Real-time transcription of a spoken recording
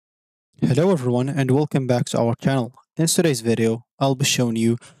Hello everyone and welcome back to our channel. In today's video, I'll be showing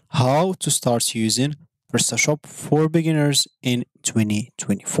you how to start using PrestaShop for beginners in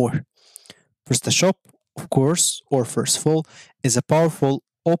 2024. PrestaShop, of course, or first of all, is a powerful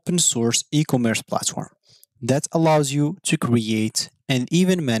open source e-commerce platform that allows you to create and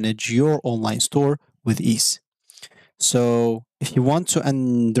even manage your online store with ease. So, if you want to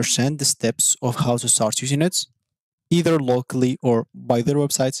understand the steps of how to start using it, either locally or by their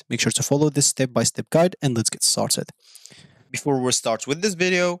websites, make sure to follow this step-by-step guide and let's get started. Before we start with this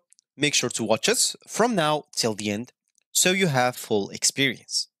video, make sure to watch us from now till the end so you have full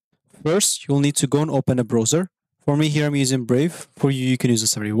experience. First, you'll need to go and open a browser. For me here, I'm using Brave. For you, you can use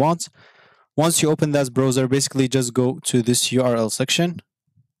this whatever you want. Once you open that browser, basically just go to this URL section.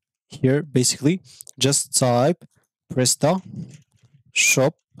 Here, basically, just type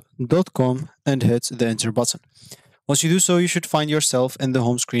prestashop.com and hit the enter button. Once you do so, you should find yourself in the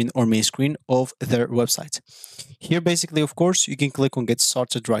home screen or main screen of their website. Here, basically, of course, you can click on get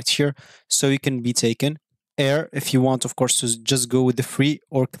started right here so you can be taken. If you want, of course, to just go with the free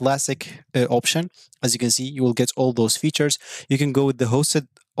or classic option. As you can see, you will get all those features. You can go with the hosted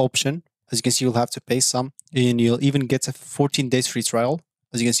option. As you can see, you'll have to pay some, and you'll even get a 14 days free trial.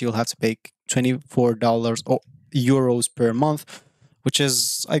 As you can see, you'll have to pay $24 or euros per month, which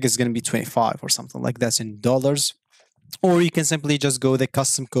is, I guess, going to be 25 or something like that in dollars. Or you can simply just go the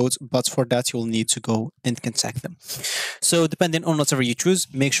custom codes, but for that you'll need to go and contact them. So depending on whatever you choose,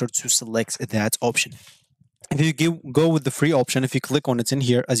 make sure to select that option. If you go with the free option, if you click on it in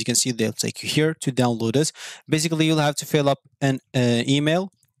here, as you can see, they'll take you here to download it. Basically, you'll have to fill up an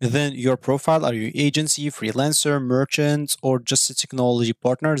email, then your profile. Are you agency, freelancer, merchant, or just a technology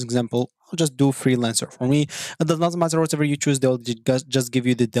partner? As example, I'll just do freelancer for me. It does not matter whatever you choose, they'll just give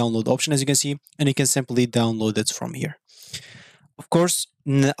you the download option, as you can see, and you can simply download it from here. Of course,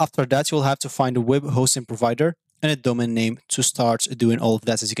 after that, you'll have to find a web hosting provider and a domain name to start doing all of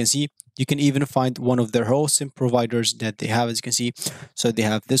that. As you can see, you can even find one of their hosting providers that they have, as you can see. So they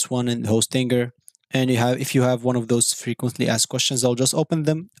have this one and Hostinger. And if you have one of those frequently asked questions, I'll just open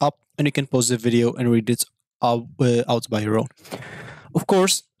them up and you can pause the video and read it out by your own. Of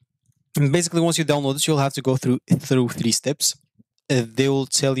course, basically, once you download it, you'll have to go through 3 steps. They will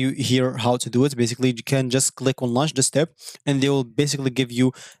tell you here how to do it. Basically, you can just click on launch the step and they will basically give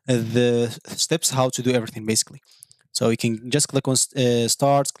you the steps how to do everything basically. So you can just click on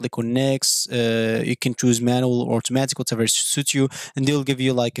start, click on next. You can choose manual or automatic, whatever suits you, and they'll give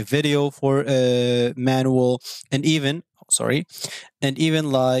you like a video for manual and even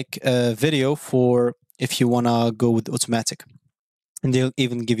like a video for if you wanna go with automatic. And they'll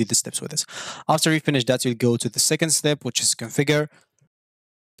even give you the steps with this. After you finish that, you'll go to the second step, which is configure.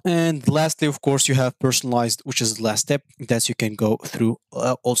 And lastly, of course, you have personalized, which is the last step that you can go through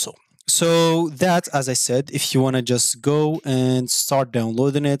also. So that, as I said, if you want to just go and start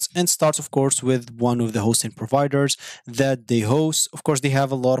downloading it and start, of course, with one of the hosting providers that they host. Of course, they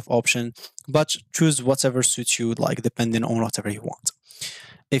have a lot of options, but choose whatever suits you, like depending on whatever you want.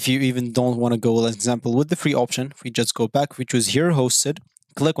 If you even don't want to go, as example, with the free option, if we just go back, we choose here hosted,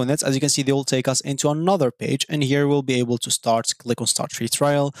 click on it. As you can see, they will take us into another page, and here we'll be able to click on start free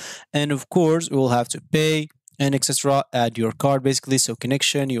trial. And of course, we will have to pay and etc. Add your card basically. So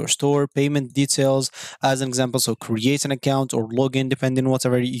connection, your store, payment details as an example. So create an account or login depending on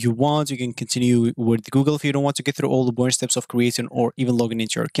whatever you want. You can continue with Google if you don't want to get through all the boring steps of creating or even logging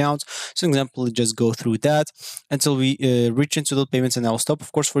into your account. So example, just go through that until we reach into the payments and I'll stop.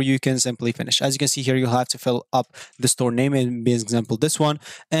 Of course, for you can simply finish. As you can see here, you'll have to fill up the store name and be an example this one,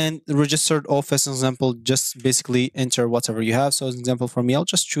 and registered office example, just basically enter whatever you have. So as an example for me, I'll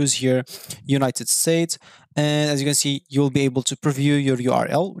just choose here United States. And as you can see, you'll be able to preview your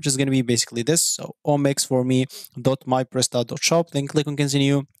URL, which is going to be basically this. So omex for me .mypresta.shop, then click on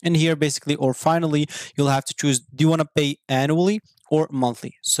continue. And here basically, or finally, you'll have to choose, do you want to pay annually or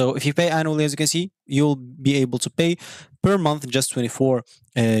monthly? So if you pay annually, as you can see, you'll be able to pay per month just 24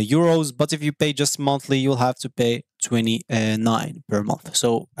 euros. But if you pay just monthly, you'll have to pay 29 per month.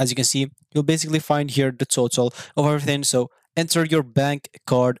 So as you can see, you'll basically find here the total of everything. So enter your bank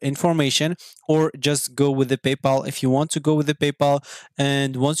card information or just go with the PayPal if you want to go with the PayPal.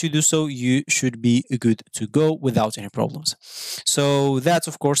 And once you do so, you should be good to go without any problems. So that's,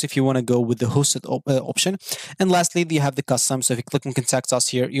 of course, if you want to go with the hosted option. And lastly, you have the custom. So if you click on contact us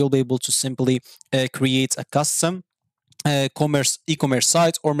here, you'll be able to simply create a custom e-commerce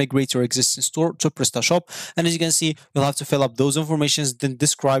site or migrate your existing store to PrestaShop. And as you can see, you'll have to fill up those informations, then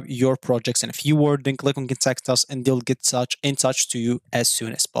describe your projects in a few words, then click on contact us and they'll get in touch to you as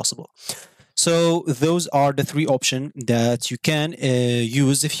soon as possible. So those are the three options that you can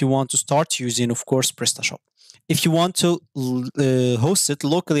use if you want to start using, of course, PrestaShop. If you want to host it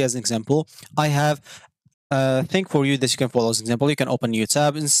locally, as an example, I have thing for you that you can follow. As an example, you can open a new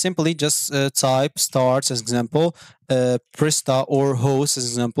tab and simply just type starts as example, Presta or host as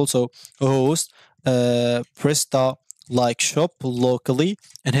example. So host Presta like shop locally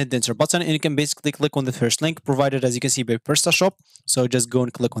and hit the enter button, and you can basically click on the first link provided, as you can see, by PrestaShop. So just go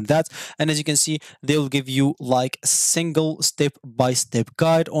and click on that, and as you can see, they'll give you like a single step-by-step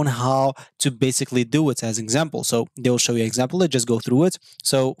guide on how to basically do it as example. So they'll show you example. Let's just go through it.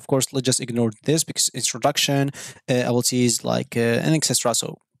 So of course, let's just ignore this because introduction, abilities like and etc.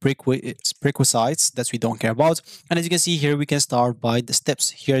 So prerequisites that we don't care about. And as you can see here, we can start by the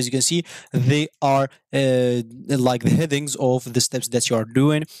steps. Here, as you can see, they are like the headings of the steps that you are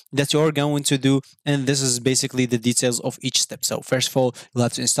doing, that you are going to do, and this is basically the details of each step. So first of all, you'll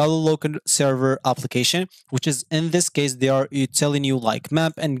have to install a local server application, which is in this case they are telling you like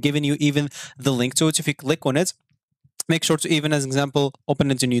map and giving you even the link to it. If you click on it, make sure to even as an example open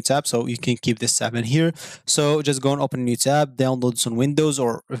into new tab, so you can keep this tab in here. So just go and open a new tab, download this on Windows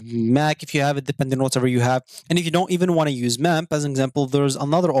or Mac if you have it, depending on whatever you have. And if you don't even want to use MAMP as an example, there's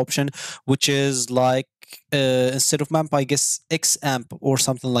another option which is like instead of MAMP, I guess XAMP or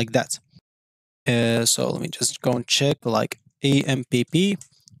something like that. So let me just go and check like AMPP.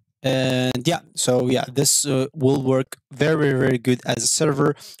 And yeah, so yeah, this will work very good as a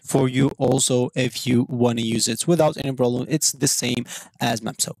server for you also if you want to use it without any problem. It's the same as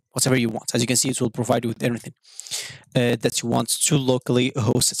map, so whatever you want. As you can see, it will provide you with everything that you want to locally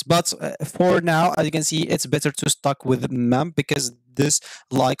host it. But for now, as you can see, it's better to stuck with MAMP because this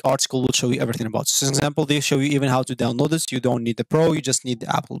like article will show you everything about it. So, for example, they show you even how to download this. You don't need the Pro, you just need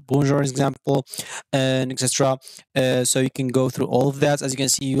the Apple Bonjour example, and etc. So you can go through all of that. As you can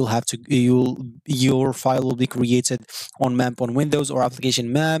see, your file will be created on MAMP on Windows or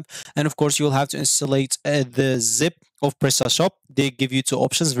application MAMP, and of course you'll have to installate the zip of PrestaShop. They give you two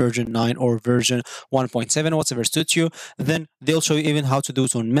options, version 9 or version 1.7, whatever suits you. Then they'll show you even how to do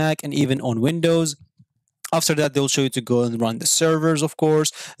it on Mac and even on Windows. After that, they'll show you to go and run the servers, of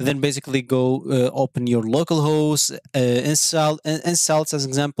course. Then basically go open your local host, install as an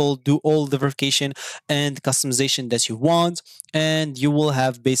example, do all the verification and customization that you want, and you will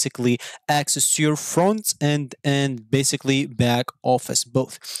have basically access to your front end and basically back office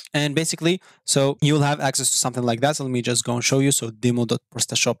both. And basically, so you'll have access to something like that. So let me just go and show you. So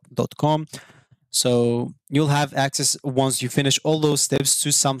demo.prestashop.com. So you'll have access once you finish all those steps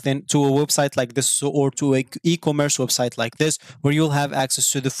to something, to a website like this, or to a e-commerce website like this, where you'll have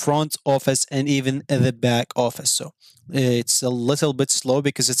access to the front office and even the back office. So it's a little bit slow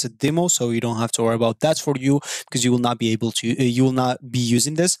because it's a demo, so you don't have to worry about that for you, because you will not be able to, you will not be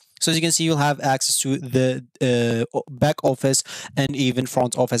using this. So as you can see, you'll have access to the back office and even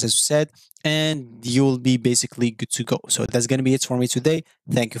front office, as you said, and you'll be basically good to go. So that's going to be it for me today.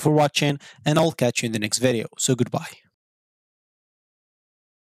 Thank you for watching, and I'll catch you in the next video. So goodbye.